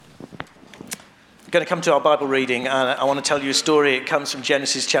going to come to our Bible reading, and I want to tell you a story. It comes from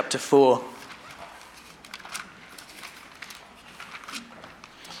Genesis chapter 4.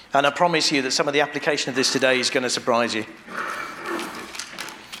 And I promise you that some of the application of this today is going to surprise you.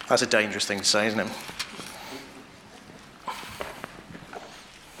 That's a dangerous thing to say, isn't it?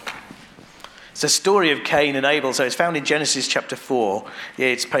 It's the story of Cain and Abel. So it's found in Genesis chapter 4. Yeah,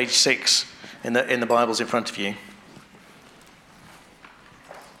 it's page 6 in the Bibles in front of you.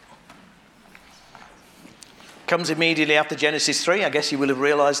 Comes immediately after Genesis 3. I guess you will have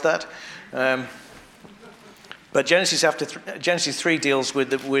realised that. But Genesis 3 deals with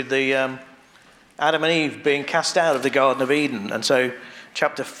the Adam and Eve being cast out of the Garden of Eden. And so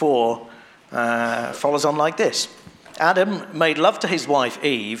chapter 4 follows on like this. Adam made love to his wife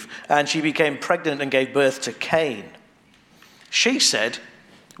Eve, and she became pregnant and gave birth to Cain. She said,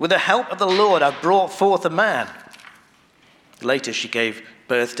 "With the help of the Lord, I've brought forth a man." Later she gave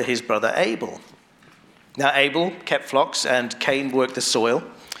birth to his brother Abel. Now Abel kept flocks and Cain worked the soil.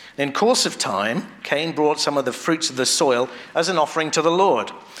 In course of time, Cain brought some of the fruits of the soil as an offering to the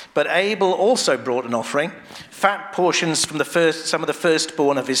Lord. But Abel also brought an offering, fat portions from some of the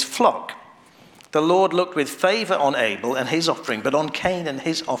firstborn of his flock. The Lord looked with favour on Abel and his offering, but on Cain and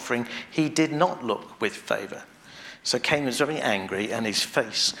his offering he did not look with favour. So Cain was very angry and his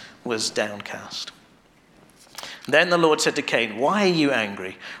face was downcast. Then the Lord said to Cain, "Why are you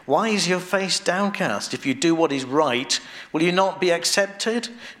angry? Why is your face downcast? If you do what is right, will you not be accepted?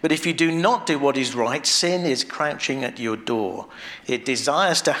 But if you do not do what is right, sin is crouching at your door. It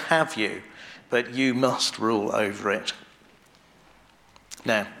desires to have you, but you must rule over it."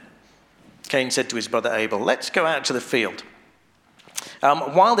 Now, Cain said to his brother Abel, "Let's go out to the field."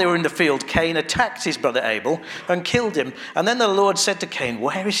 While they were in the field, Cain attacked his brother Abel and killed him. And then the Lord said to Cain,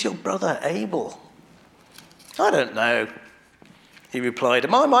 "Where is your brother Abel?" "I don't know," he replied.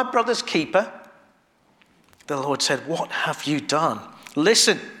 "Am I my brother's keeper?" The Lord said, "What have you done?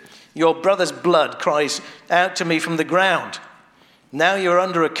 Listen, your brother's blood cries out to me from the ground. Now you're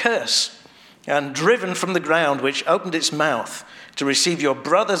under a curse and driven from the ground, which opened its mouth to receive your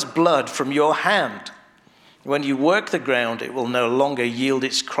brother's blood from your hand. When you work the ground, it will no longer yield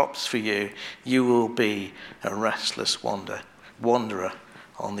its crops for you. You will be a restless wanderer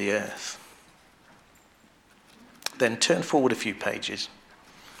on the earth." Then turn forward a few pages.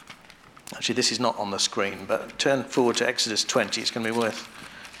 Actually, this is not on the screen, but turn forward to Exodus 20. It's going to be worth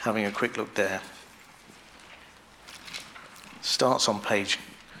having a quick look there. Starts on page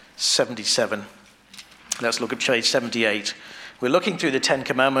 77. Let's look at page 78. We're looking through the Ten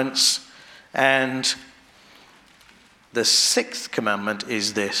Commandments, and the sixth commandment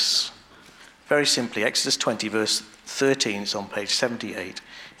is this. Very simply, Exodus 20, verse 13, it's on page 78.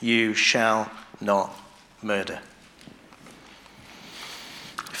 You shall not murder.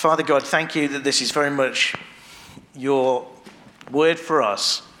 Father God, thank you that this is very much your word for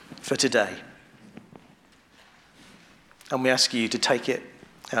us for today. And we ask you to take it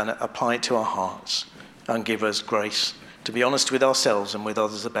and apply it to our hearts and give us grace to be honest with ourselves and with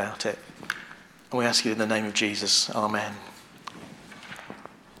others about it. And we ask you in the name of Jesus, amen.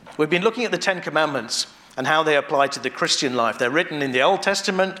 We've been looking at the Ten Commandments and how they apply to the Christian life. They're written in the Old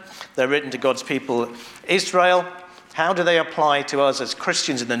Testament. They're written to God's people, Israel. How do they apply to us as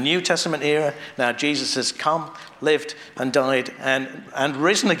Christians in the New Testament era? Now Jesus has come, lived and died and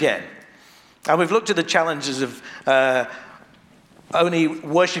risen again. And we've looked at the challenges of only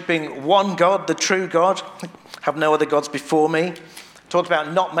worshipping one God, the true God, have no other gods before me. Talked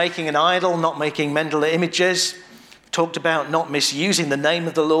about not making an idol, not making mental images. Talked about not misusing the name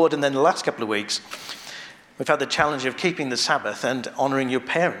of the Lord. And then the last couple of weeks, we've had the challenge of keeping the Sabbath and honouring your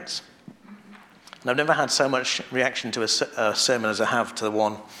parents. And I've never had so much reaction to a sermon as I have to the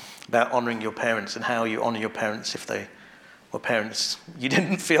one about honouring your parents and how you honour your parents if they were parents you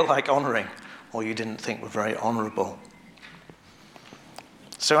didn't feel like honouring or you didn't think were very honourable.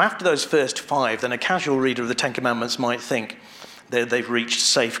 So after those first 5, then a casual reader of the Ten Commandments might think that they've reached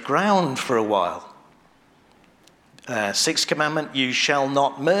safe ground for a while. Sixth commandment, you shall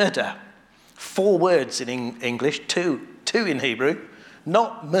not murder. 4 words in English, 2 in Hebrew.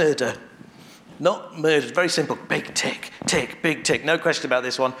 Not murder. Not murdered. Very simple. Big tick, tick, big tick. No question about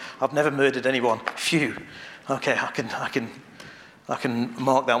this one. I've never murdered anyone. Phew. Okay, I can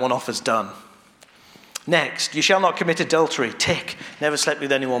mark that one off as done. Next, you shall not commit adultery. Tick. Never slept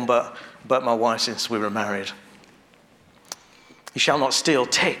with anyone but my wife since we were married. You shall not steal.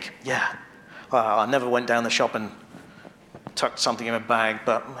 Tick. Yeah. I never went down the shop and tucked something in my bag,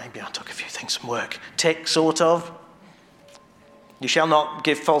 but maybe I took a few things from work. Tick, sort of. You shall not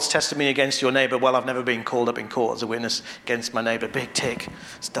give false testimony against your neighbour. Well, I've never been called up in court as a witness against my neighbour. Big tick.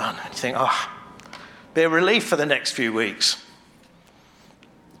 It's done. And you think, Be a relief for the next few weeks.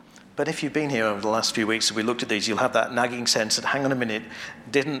 But if you've been here over the last few weeks and we looked at these, you'll have that nagging sense that, hang on a minute,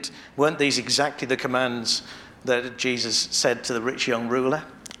 weren't these exactly the commands that Jesus said to the rich young ruler?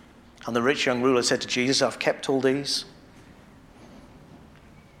 And the rich young ruler said to Jesus, I've kept all these.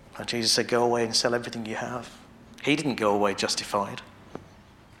 And Jesus said, go away and sell everything you have. He didn't go away justified.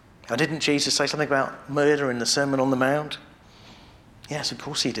 And didn't Jesus say something about murder in the Sermon on the Mount? Yes, of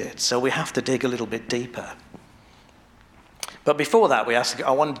course he did. So we have to dig a little bit deeper. But before that,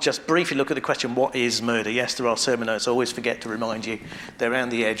 I want to just briefly look at the question, what is murder? Yes, there are sermon notes. I always forget to remind you. They're around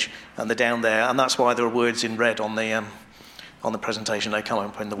the edge and they're down there. And that's why there are words in red on the presentation. They come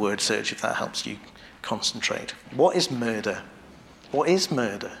up in the word search if that helps you concentrate. What is murder? What is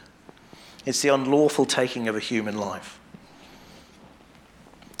murder? It's the unlawful taking of a human life.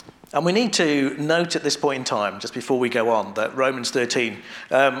 And we need to note at this point in time, just before we go on, that Romans 13,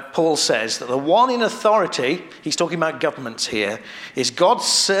 Paul says that the one in authority, he's talking about governments here, is God's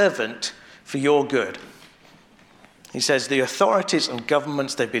servant for your good. He says the authorities and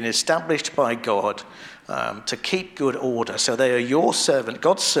governments, they've been established by God to keep good order. So they are your servant,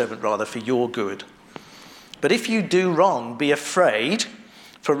 God's servant rather, for your good. But if you do wrong, be afraid,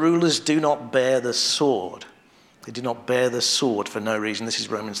 for rulers do not bear the sword. They do not bear the sword for no reason. This is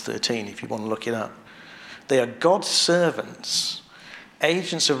Romans 13, if you want to look it up. They are God's servants,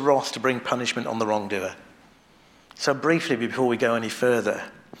 agents of wrath to bring punishment on the wrongdoer. So briefly, before we go any further,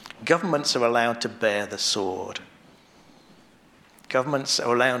 governments are allowed to bear the sword. Governments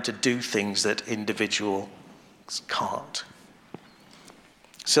are allowed to do things that individuals can't.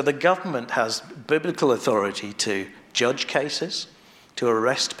 So the government has biblical authority to judge cases, to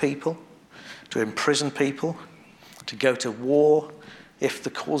arrest people, to imprison people, to go to war if the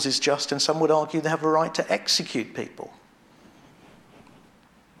cause is just, and some would argue they have a right to execute people.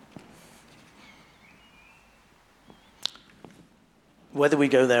 Whether we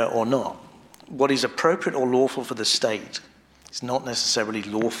go there or not, what is appropriate or lawful for the state is not necessarily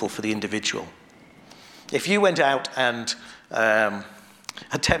lawful for the individual. If you went out and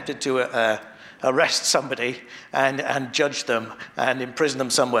attempted to arrest somebody and judge them and imprison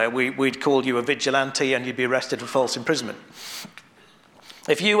them somewhere, we'd call you a vigilante and you'd be arrested for false imprisonment.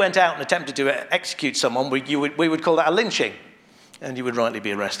 If you went out and attempted to execute someone, we would call that a lynching, and you would rightly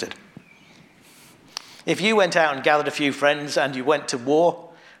be arrested. If you went out and gathered a few friends and you went to war,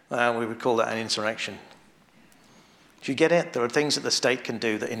 we would call that an insurrection. Do you get it? There are things that the state can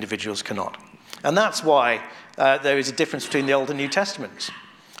do that individuals cannot. And that's why there is a difference between the Old and New Testaments.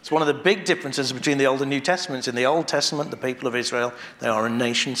 It's one of the big differences between the Old and New Testaments. In the Old Testament, the people of Israel, they are a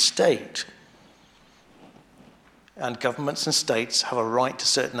nation state. And governments and states have a right to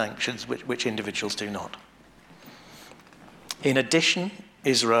certain actions which individuals do not. In addition,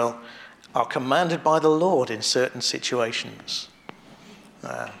 Israel are commanded by the Lord in certain situations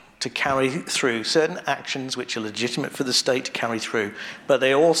to carry through certain actions which are legitimate for the state to carry through. But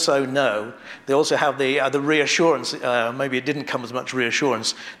they also have the reassurance, maybe it didn't come as much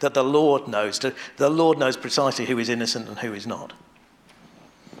reassurance, that the Lord knows. The Lord knows precisely who is innocent and who is not.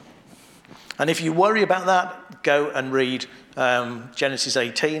 And if you worry about that, go and read Genesis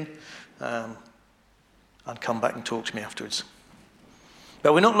 18 and come back and talk to me afterwards.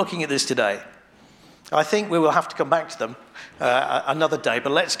 But we're not looking at this today. I think we will have to come back to them another day,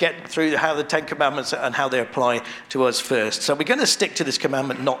 but let's get through how the Ten Commandments and how they apply to us first. So we're going to stick to this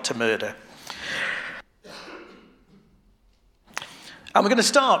commandment not to murder. And we're going to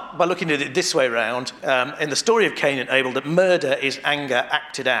start by looking at it this way around, in the story of Cain and Abel, that murder is anger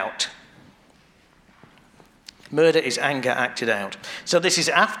acted out. Murder is anger acted out. So this is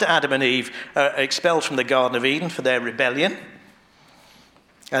after Adam and Eve are expelled from the Garden of Eden for their rebellion.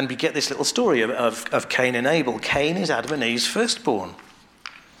 And we get this little story of Cain and Abel. Cain is Adam and Eve's firstborn.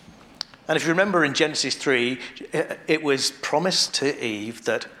 And if you remember in Genesis 3, it was promised to Eve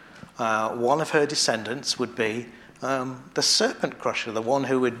that one of her descendants would be the serpent crusher, the one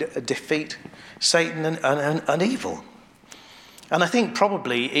who would defeat Satan and evil. And I think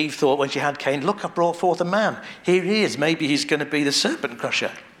probably Eve thought when she had Cain, look, I brought forth a man. Here he is. Maybe he's going to be the serpent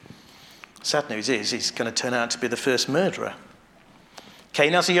crusher. Sad news is he's going to turn out to be the first murderer.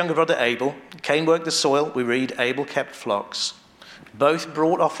 Cain has a younger brother, Abel. Cain worked the soil. We read, Abel kept flocks. Both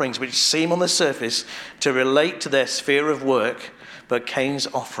brought offerings which seem on the surface to relate to their sphere of work, but Cain's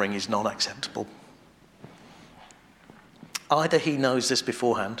offering is not acceptable. Either he knows this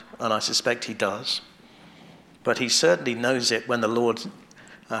beforehand, and I suspect he does, but he certainly knows it when the Lord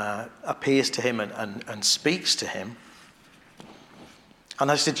appears to him and speaks to him.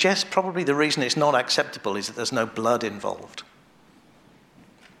 And I suggest probably the reason it's not acceptable is that there's no blood involved.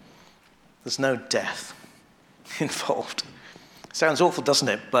 There's no death involved. Sounds awful, doesn't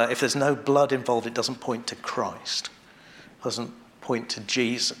it? But if there's no blood involved, it doesn't point to Christ. It doesn't point to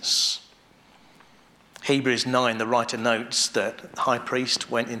Jesus. Hebrews 9, the writer notes that the high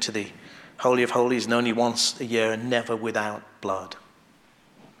priest went into the Holy of Holies and only once a year and never without blood.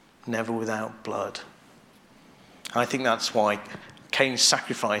 Never without blood. I think that's why Cain's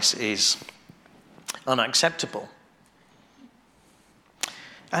sacrifice is unacceptable.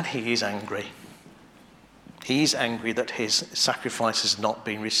 And he is angry. He is angry that his sacrifice has not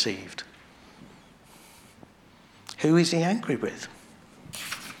been received. Who is he angry with?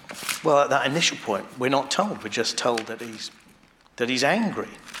 Well, at that initial point, we're not told. We're just told that he's angry.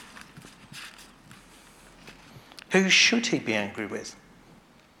 Who should he be angry with?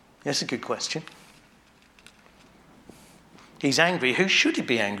 That's a good question. He's angry. Who should he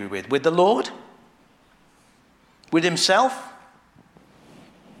be angry with? With the Lord? With himself?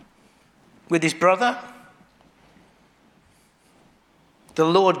 With his brother? The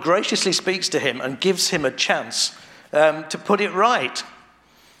Lord graciously speaks to him and gives him a chance to put it right.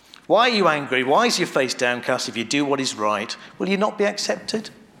 Why are you angry? Why is your face downcast? If you do what is right, will you not be accepted?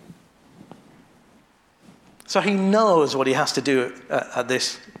 So he knows what he has to do at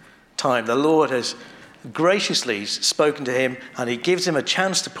this time. The Lord has graciously spoken to him and he gives him a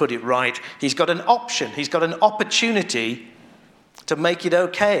chance to put it right. He's got an option. He's got an opportunity to make it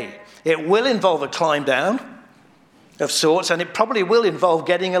okay. It will involve a climb down of sorts, and it probably will involve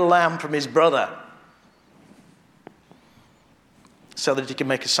getting a lamb from his brother so that he can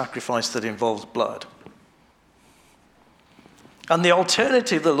make a sacrifice that involves blood. And the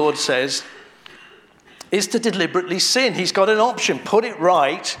alternative, the Lord says, is to deliberately sin. He's got an option: put it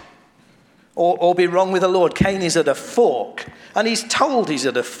right or be wrong with the Lord. Cain is at a fork, and he's told he's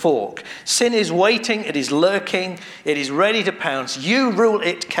at a fork. Sin is waiting, it is lurking, it is ready to pounce. You rule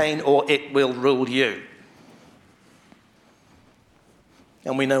it, Cain, or it will rule you.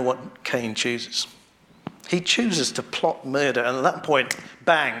 And we know what Cain chooses. He chooses to plot murder, and at that point,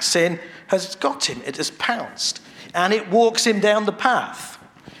 bang, sin has got him. It has pounced, and it walks him down the path.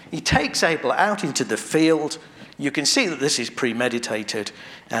 He takes Abel out into the field. You can see that this is premeditated,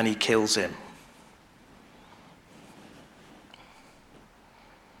 and he kills him.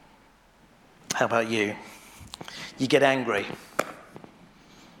 How about you? You get angry.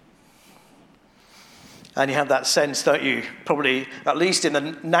 And you have that sense, don't you? Probably, at least in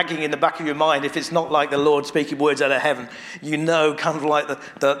the nagging in the back of your mind, if it's not like the Lord speaking words out of heaven, you know kind of like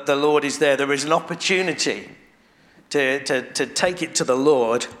the Lord is there. There is an opportunity to take it to the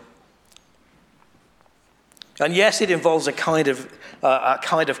Lord. And yes, it involves a kind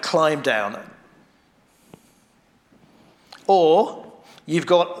of climb down. Or you've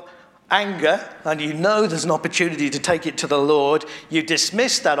got anger and you know there's an opportunity to take it to the Lord. You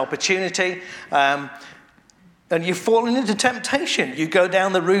dismiss that opportunity and you've fallen into temptation. You go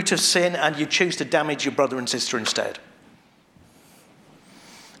down the route of sin and you choose to damage your brother and sister instead.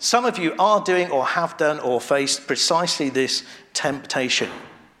 Some of you are doing or have done or faced precisely this temptation.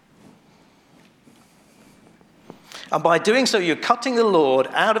 And by doing so, you're cutting the Lord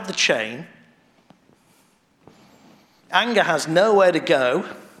out of the chain. Anger has nowhere to go.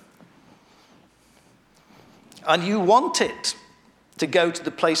 And you want it to go to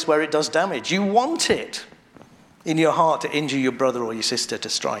the place where it does damage. You want it in your heart to injure your brother or your sister, to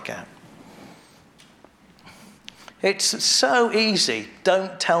strike out. It's so easy.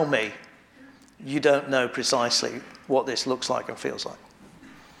 Don't tell me you don't know precisely what this looks like and feels like.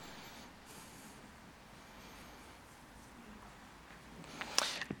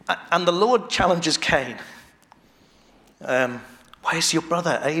 And the Lord challenges Cain. Where's your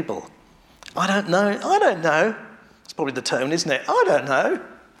brother Abel? I don't know. It's probably the tone, isn't it? I don't know.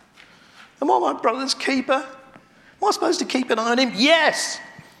 Am I my brother's keeper? Am I supposed to keep an eye on him? Yes.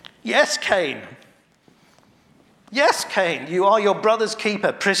 Yes, Cain. Yes, Cain, you are your brother's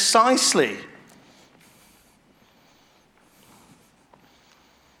keeper, precisely.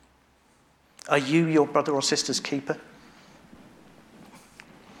 Are you your brother or sister's keeper?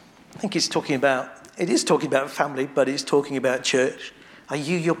 I think it is talking about family, but it's talking about church. Are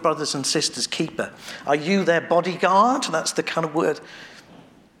you your brothers and sisters' keeper? Are you their bodyguard? That's the kind of word.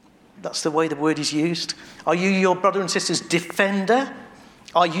 That's the way the word is used. Are you your brother and sister's defender?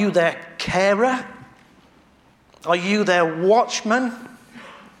 Are you their carer? Are you their watchman?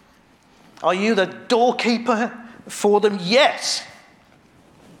 Are you the doorkeeper for them? Yes.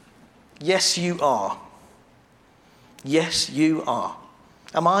 Yes, you are. Yes, you are.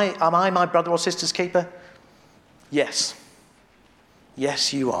 Am I my brother or sister's keeper? Yes.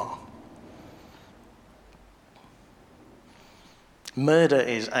 Yes, you are. Murder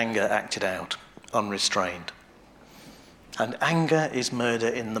is anger acted out, unrestrained. And anger is murder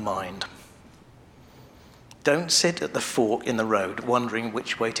in the mind. Don't sit at the fork in the road wondering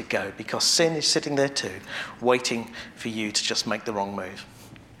which way to go, because sin is sitting there too, waiting for you to just make the wrong move.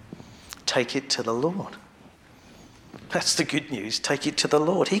 Take it to the Lord. That's the good news. Take it to the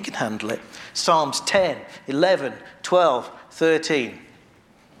Lord. He can handle it. Psalms 10, 11, 12, 13.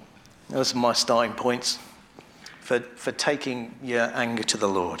 Those are my starting points for taking your anger to the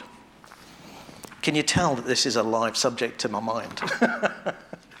Lord. Can you tell that this is a live subject to my mind?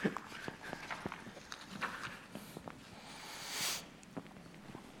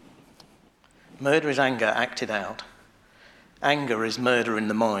 Murder is anger acted out. Anger is murder in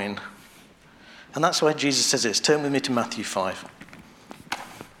the mind. And that's why Jesus says this. Turn with me to Matthew 5.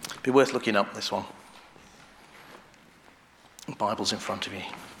 Be worth looking up, this one. The Bible's in front of you.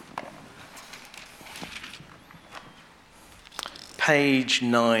 Page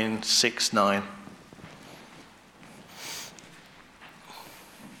 969.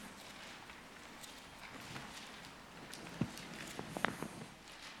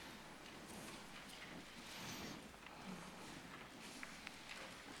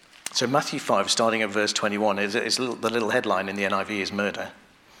 So Matthew 5, starting at verse 21, the little headline in the NIV is murder.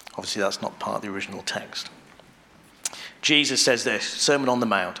 Obviously, that's not part of the original text. Jesus says this, Sermon on the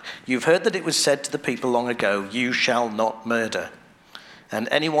Mount. You've heard that it was said to the people long ago, you shall not murder. And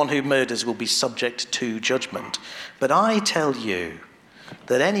anyone who murders will be subject to judgment. But I tell you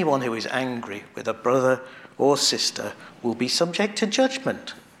that anyone who is angry with a brother or sister will be subject to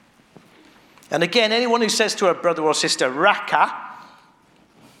judgment. And again, anyone who says to a brother or sister, Raka,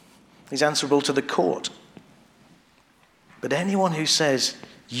 is answerable to the court. But anyone who says,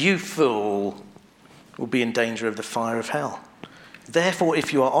 you fool, will be in danger of the fire of hell. Therefore,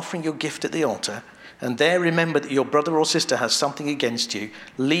 if you are offering your gift at the altar, and there remember that your brother or sister has something against you,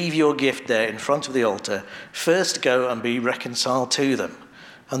 leave your gift there in front of the altar. First go and be reconciled to them,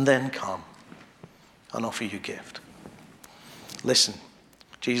 and then come and offer your gift. Listen,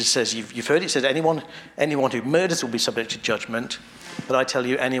 Jesus says, you've heard it says, anyone who murders will be subject to judgment. But I tell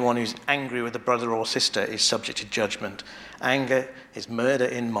you, anyone who's angry with a brother or sister is subject to judgment. Anger is murder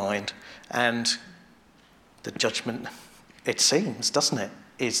in mind, and the judgment, it seems, doesn't it,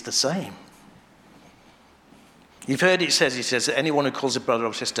 is the same. You've heard he says that anyone who calls a brother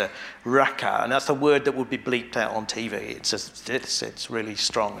or sister raka, and that's the word that would be bleeped out on TV. It's really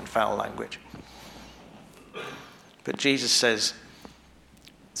strong and foul language. But Jesus says,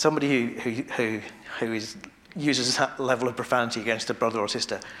 somebody who uses that level of profanity against a brother or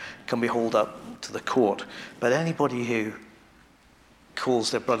sister can be hauled up to the court. But anybody who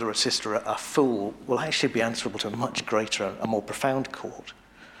calls their brother or sister a fool will actually be answerable to a much greater, a more profound court,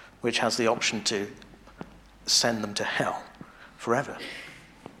 which has the option to send them to hell forever.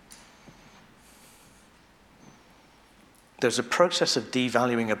 There's a process of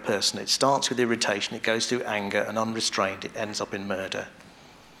devaluing a person. It starts with irritation, it goes through anger, and unrestrained, it ends up in murder.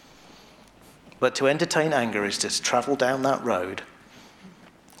 But to entertain anger is to travel down that road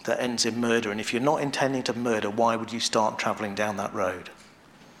that ends in murder. And if you're not intending to murder, why would you start traveling down that road?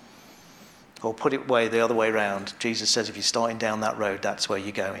 Or put it the other way around. Jesus says if you're starting down that road, that's where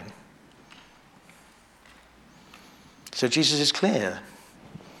you're going. So Jesus is clear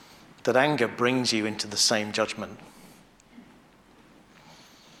that anger brings you into the same judgment.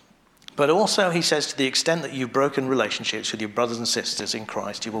 But also, he says, to the extent that you've broken relationships with your brothers and sisters in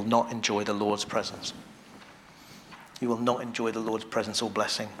Christ, you will not enjoy the Lord's presence. You will not enjoy the Lord's presence or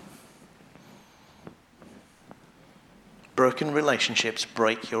blessing. Broken relationships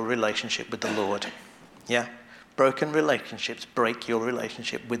break your relationship with the Lord. Yeah? Broken relationships break your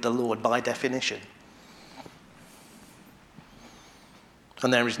relationship with the Lord by definition.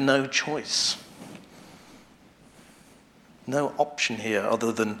 And there is no choice. No option here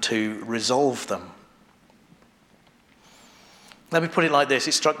other than to resolve them. Let me put it like this.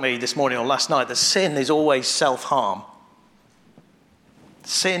 It struck me this morning or last night that sin is always self-harm.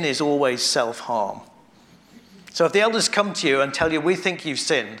 Sin is always self-harm. So if the elders come to you and tell you, we think you've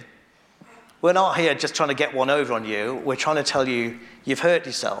sinned, we're not here just trying to get one over on you. We're trying to tell you, you've hurt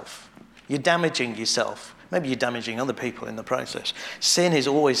yourself. You're damaging yourself. Maybe you're damaging other people in the process. Sin is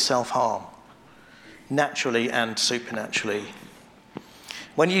always self-harm. Naturally and supernaturally.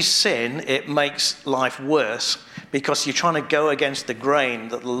 When you sin, it makes life worse because you're trying to go against the grain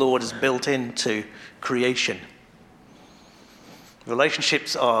that the Lord has built into creation.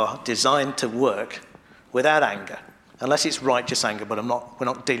 Relationships are designed to work without anger, unless it's righteous anger, but we're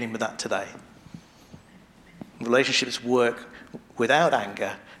not dealing with that today. Relationships work without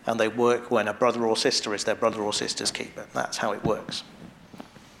anger and they work when a brother or sister is their brother or sister's keeper. That's how it works.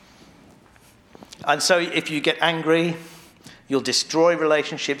 And so if you get angry, you'll destroy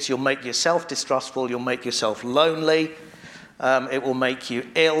relationships, you'll make yourself distrustful, you'll make yourself lonely, it will make you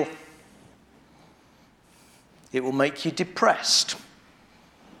ill, it will make you depressed.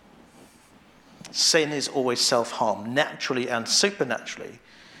 Sin is always self-harm, naturally and supernaturally.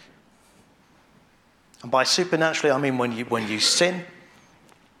 And by supernaturally, I mean when you sin,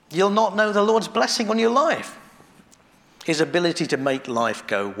 you'll not know the Lord's blessing on your life, his ability to make life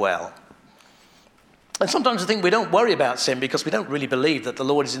go well. And sometimes I think we don't worry about sin because we don't really believe that the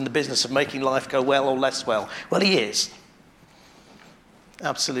Lord is in the business of making life go well or less well. Well, he is.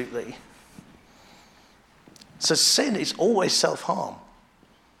 Absolutely. So sin is always self-harm.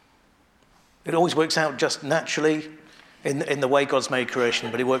 It always works out just naturally in the way God's made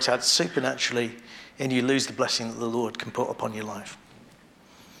creation, but it works out supernaturally and you lose the blessing that the Lord can put upon your life.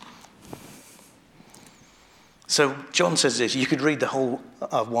 So John says this. You could read the whole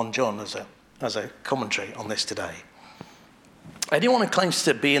of 1 John as a commentary on this today. Anyone who claims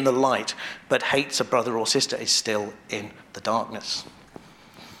to be in the light but hates a brother or sister is still in the darkness.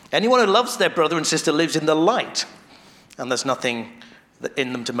 Anyone who loves their brother and sister lives in the light, and there's nothing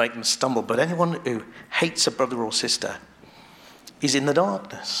in them to make them stumble. But anyone who hates a brother or sister is in the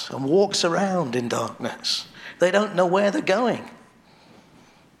darkness and walks around in darkness. They don't know where they're going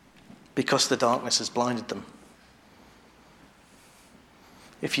because the darkness has blinded them.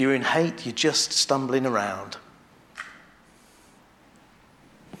 If you're in hate, you're just stumbling around.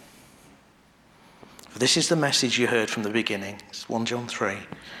 This is the message you heard from the beginning. It's 1 John 3.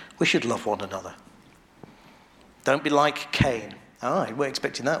 We should love one another. Don't be like Cain. Ah, you weren't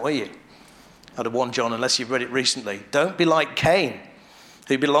expecting that, were you? Out of 1 John, unless you've read it recently. Don't be like Cain,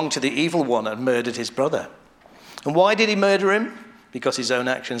 who belonged to the evil one and murdered his brother. And why did he murder him? Because his own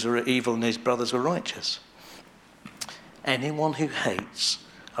actions were evil and his brothers were righteous. Anyone who hates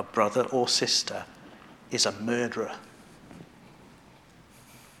a brother or sister is a murderer.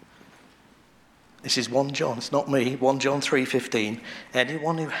 This is 1 John, it's not me, 1 John 3:15.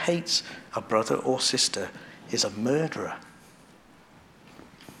 Anyone who hates a brother or sister is a murderer.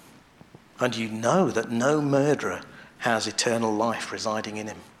 And you know that no murderer has eternal life residing in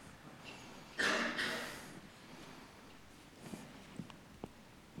him.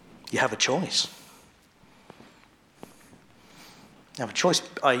 You have a choice. You have a choice.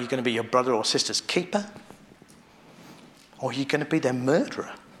 Are you going to be your brother or sister's keeper? Or are you going to be their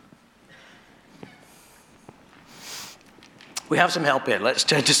murderer? We have some help here. Let's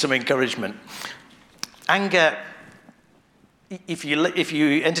turn to some encouragement. Anger, if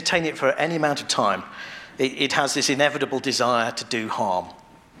you entertain it for any amount of time, it has this inevitable desire to do harm.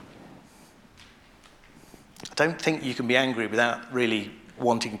 I don't think you can be angry without really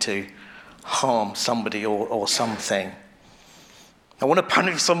wanting to harm somebody or something. I want to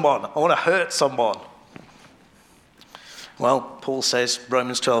punish someone. I want to hurt someone. Well, Paul says,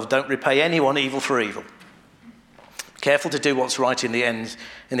 Romans 12, don't repay anyone evil for evil. Careful to do what's right in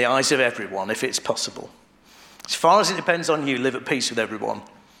the eyes of everyone, if it's possible. As far as it depends on you, live at peace with everyone.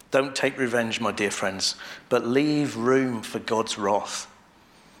 Don't take revenge, my dear friends, but leave room for God's wrath.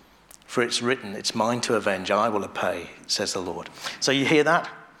 For it's written, it's mine to avenge, I will repay, says the Lord. So you hear that?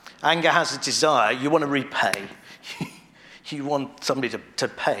 Anger has a desire. You want to repay. You want somebody to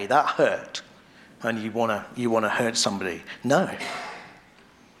pay. That hurt. And you want to hurt somebody. No.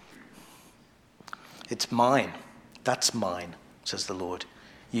 It's mine. That's mine, says the Lord.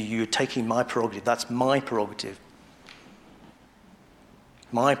 You're taking my prerogative. That's my prerogative.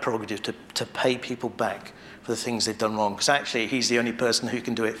 My prerogative to pay people back for the things they've done wrong. Because actually, he's the only person who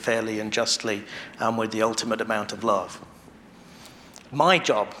can do it fairly and justly and with the ultimate amount of love. My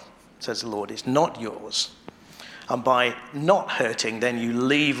job, says the Lord, is not yours. And by not hurting, then you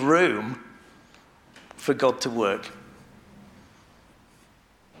leave room for God to work.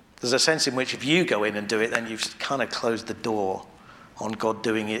 There's a sense in which if you go in and do it, then you've kind of closed the door on God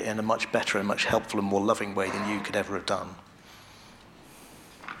doing it in a much better and much helpful and more loving way than you could ever have done.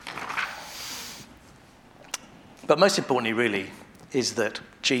 But most importantly, really, is that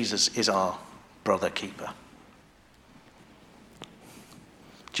Jesus is our brother keeper.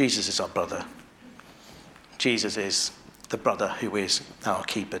 Jesus is our brother. Jesus is the brother who is our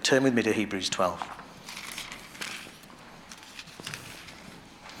keeper. Turn with me to Hebrews 12.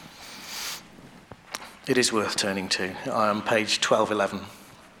 It is worth turning to. I am page 1211,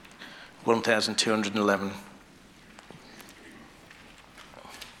 1211.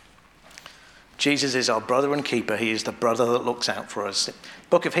 Jesus is our brother and keeper. He is the brother that looks out for us. The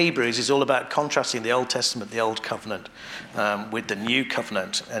book of Hebrews is all about contrasting the Old Testament, the Old Covenant, with the New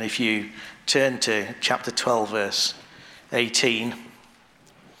Covenant. And if you turn to chapter 12, verse 18,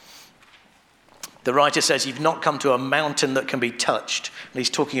 the writer says, you've not come to a mountain that can be touched. And he's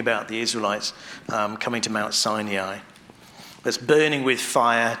talking about the Israelites coming to Mount Sinai. That's burning with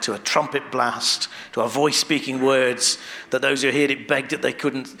fire, to a trumpet blast, to a voice speaking words that those who heard it begged that they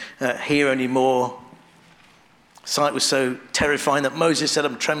couldn't hear anymore. The sight was so terrifying that Moses said,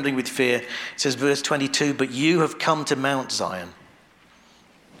 I'm trembling with fear. It says, verse 22, but you have come to Mount Zion.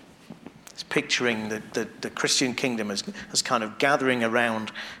 It's picturing the Christian kingdom as kind of gathering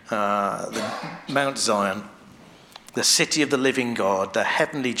around the Mount Zion, the city of the living God, the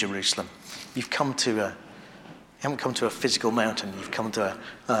heavenly Jerusalem. You haven't come to a physical mountain. You've come to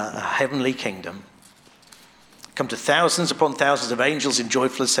a heavenly kingdom. Come to thousands upon thousands of angels in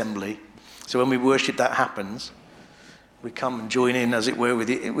joyful assembly. So when we worship, that happens. We come and join in, as it were, with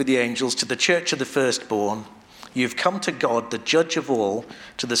the angels to the church of the firstborn. You've come to God, the judge of all,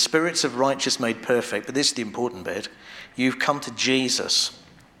 to the spirits of righteous made perfect. But this is the important bit. You've come to Jesus,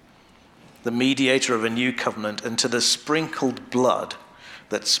 the mediator of a new covenant, and to the sprinkled blood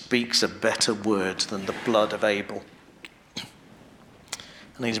that speaks a better word than the blood of Abel. It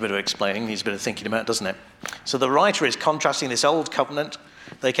needs a bit of explaining, needs a bit of thinking about, doesn't it? So the writer is contrasting this old covenant.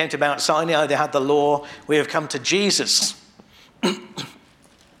 They came to Mount Sinai, they had the law. We have come to Jesus.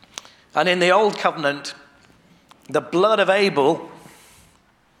 And in the old covenant, the blood of Abel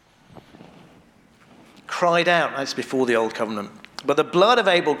cried out. That's before the old covenant. But the blood of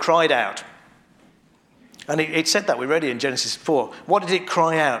Abel cried out. And it said that, we read it in Genesis 4. What did it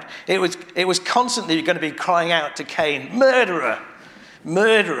cry out? It was constantly going to be crying out to Cain, murderer,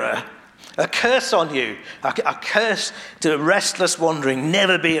 murderer, a curse on you, a curse to restless wandering,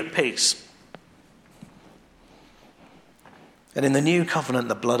 never be at peace. And in the new covenant,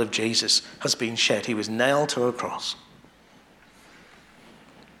 the blood of Jesus has been shed. He was nailed to a cross.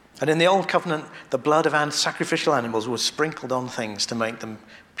 And in the old covenant, the blood of sacrificial animals was sprinkled on things to make them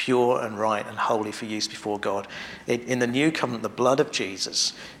pure and right and holy for use before God. In the new covenant, the blood of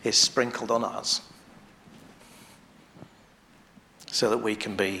Jesus is sprinkled on us so that we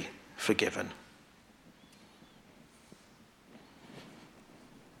can be forgiven.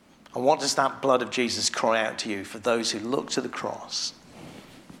 And what does that blood of Jesus cry out to you for those who look to the cross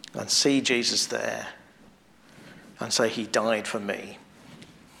and see Jesus there and say, he died for me,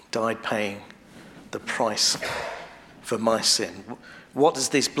 died paying the price for my sin? What does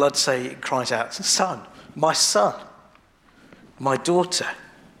this blood say? It cries out, son, my daughter,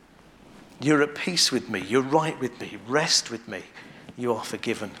 you're at peace with me, you're right with me, rest with me, you are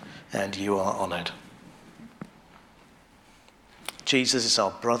forgiven and you are honoured. Jesus is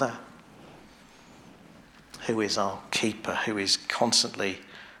our brother, who is our keeper, who is constantly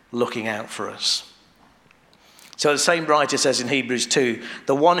looking out for us. So the same writer says in Hebrews 2,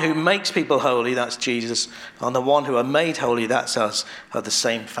 the one who makes people holy, that's Jesus, and the one who are made holy, that's us, are the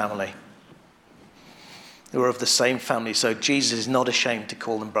same family. We're of the same family, so Jesus is not ashamed to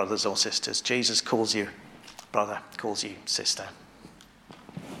call them brothers or sisters. Jesus calls you brother, calls you sister.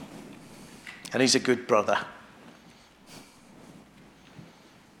 And he's a good brother.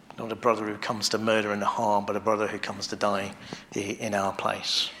 Not a brother who comes to murder and harm, but a brother who comes to die in our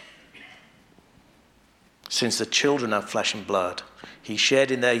place. Since the children have flesh and blood, he shared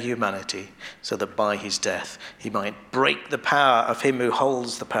in their humanity so that by his death he might break the power of him who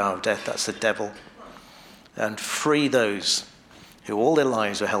holds the power of death, that's the devil, and free those who all their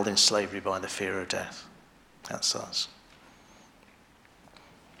lives were held in slavery by the fear of death. That's us.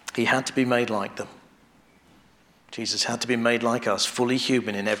 He had to be made like them. Jesus had to be made like us, fully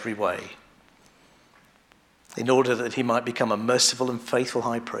human in every way, in order that he might become a merciful and faithful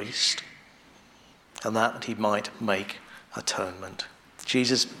high priest, and that he might make atonement.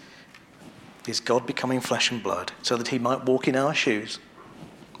 Jesus is God becoming flesh and blood so that he might walk in our shoes,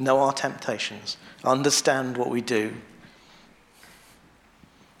 know our temptations, understand what we do,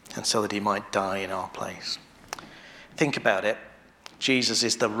 and so that he might die in our place. Think about it. Jesus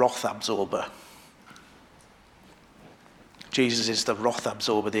is the wrath absorber. Jesus is the wrath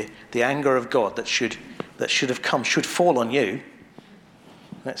absorber, the anger of God that should have come, should fall on you.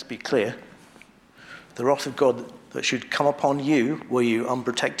 Let's be clear. The wrath of God that should come upon you, were you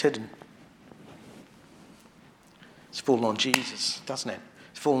unprotected? It's fallen on Jesus, doesn't it?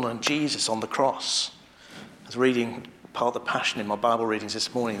 It's fallen on Jesus on the cross. I was reading part of the Passion in my Bible readings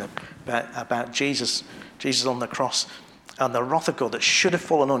this morning about Jesus on the cross, and the wrath of God that should have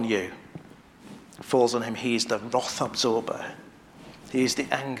fallen on you falls on him. He is the wrath absorber. He is the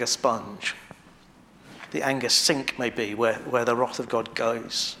anger sponge. the anger sink may be, where the wrath of God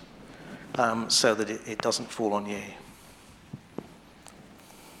goes, so that it doesn't fall on you.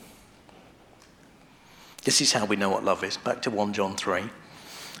 This is how we know what love is. Back to 1 John 3.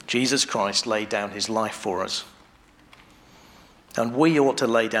 Jesus Christ laid down his life for us. And we ought to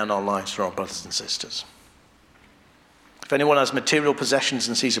lay down our lives for our brothers and sisters. If anyone has material possessions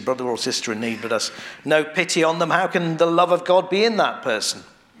and sees a brother or sister in need but has no pity on them, how can the love of God be in that person?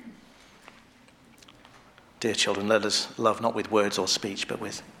 Dear children, let us love not with words or speech, but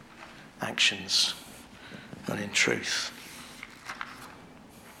with actions and in truth.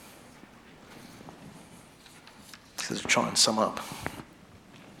 Let's try and sum up.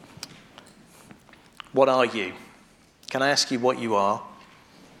 What are you? Can I ask you what you are?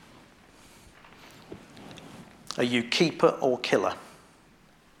 Are you keeper or killer?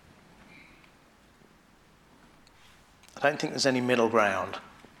 I don't think there's any middle ground.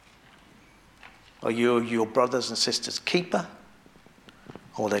 Are you your brothers and sisters' keeper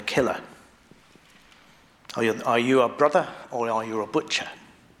or their killer? Are you a brother or are you a butcher?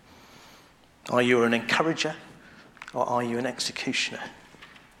 Are you an encourager or are you an executioner?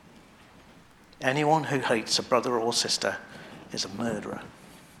 Anyone who hates a brother or sister is a murderer.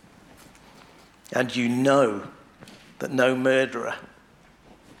 And you know that no murderer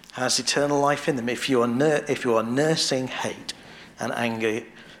has eternal life in them if you are nursing hate and anger.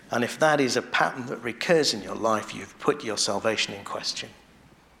 And if that is a pattern that recurs in your life, you've put your salvation in question.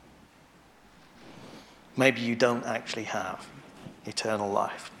 Maybe you don't actually have eternal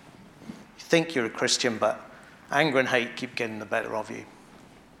life. You think you're a Christian, but anger and hate keep getting the better of you.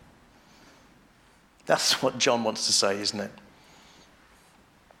 That's what John wants to say, isn't it?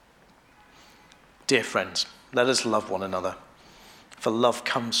 Dear friends, let us love one another, for love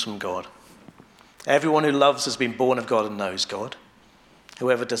comes from God. Everyone who loves has been born of God and knows God.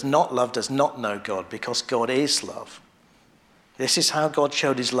 Whoever does not love does not know God, because God is love. This is how God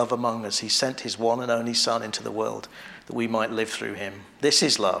showed his love among us. He sent his one and only Son into the world that we might live through him. This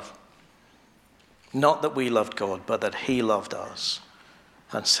is love. Not that we loved God, but that he loved us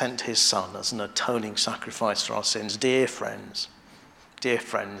and sent his Son as an atoning sacrifice for our sins. Dear friends,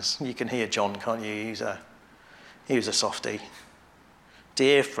 you can hear John, can't you? He was a softie.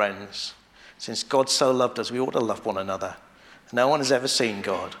 Dear friends, since God so loved us, we ought to love one another. No one has ever seen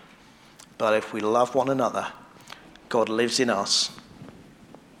God, but if we love one another, God lives in us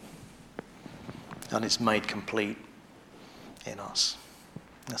and is made complete in us.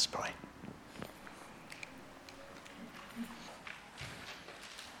 Let's pray.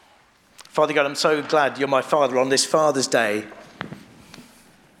 Father God, I'm so glad you're my Father on this Father's Day.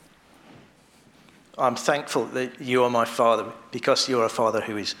 I'm thankful that you are my Father because you're a Father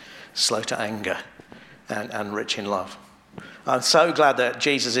who is slow to anger and rich in love. I'm so glad that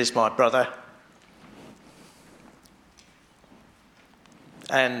Jesus is my brother.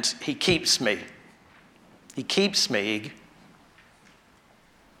 And he keeps me. He keeps me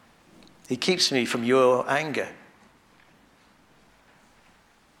from your anger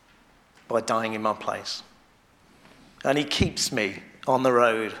by dying in my place. And he keeps me on the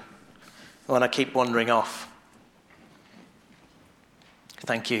road when I keep wandering off.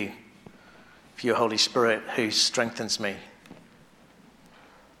 Thank you for your Holy Spirit who strengthens me.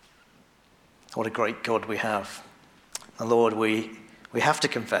 What a great God we have. And Lord, we have to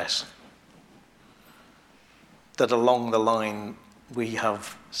confess that along the line we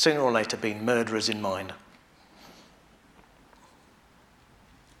have sooner or later been murderers in mind.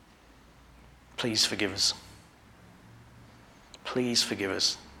 Please forgive us. Please forgive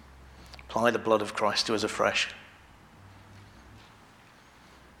us. Apply the blood of Christ to us afresh.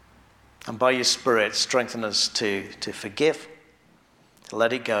 And by your Spirit, strengthen us to forgive, to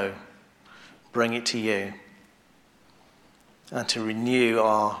let it go, bring it to you, and to renew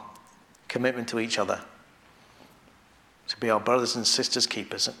our commitment to each other, to be our brothers and sisters'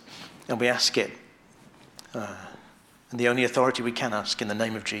 keepers. And we ask it, and the only authority we can ask, in the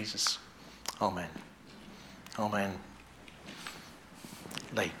name of Jesus. Amen. Amen.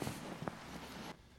 Lee.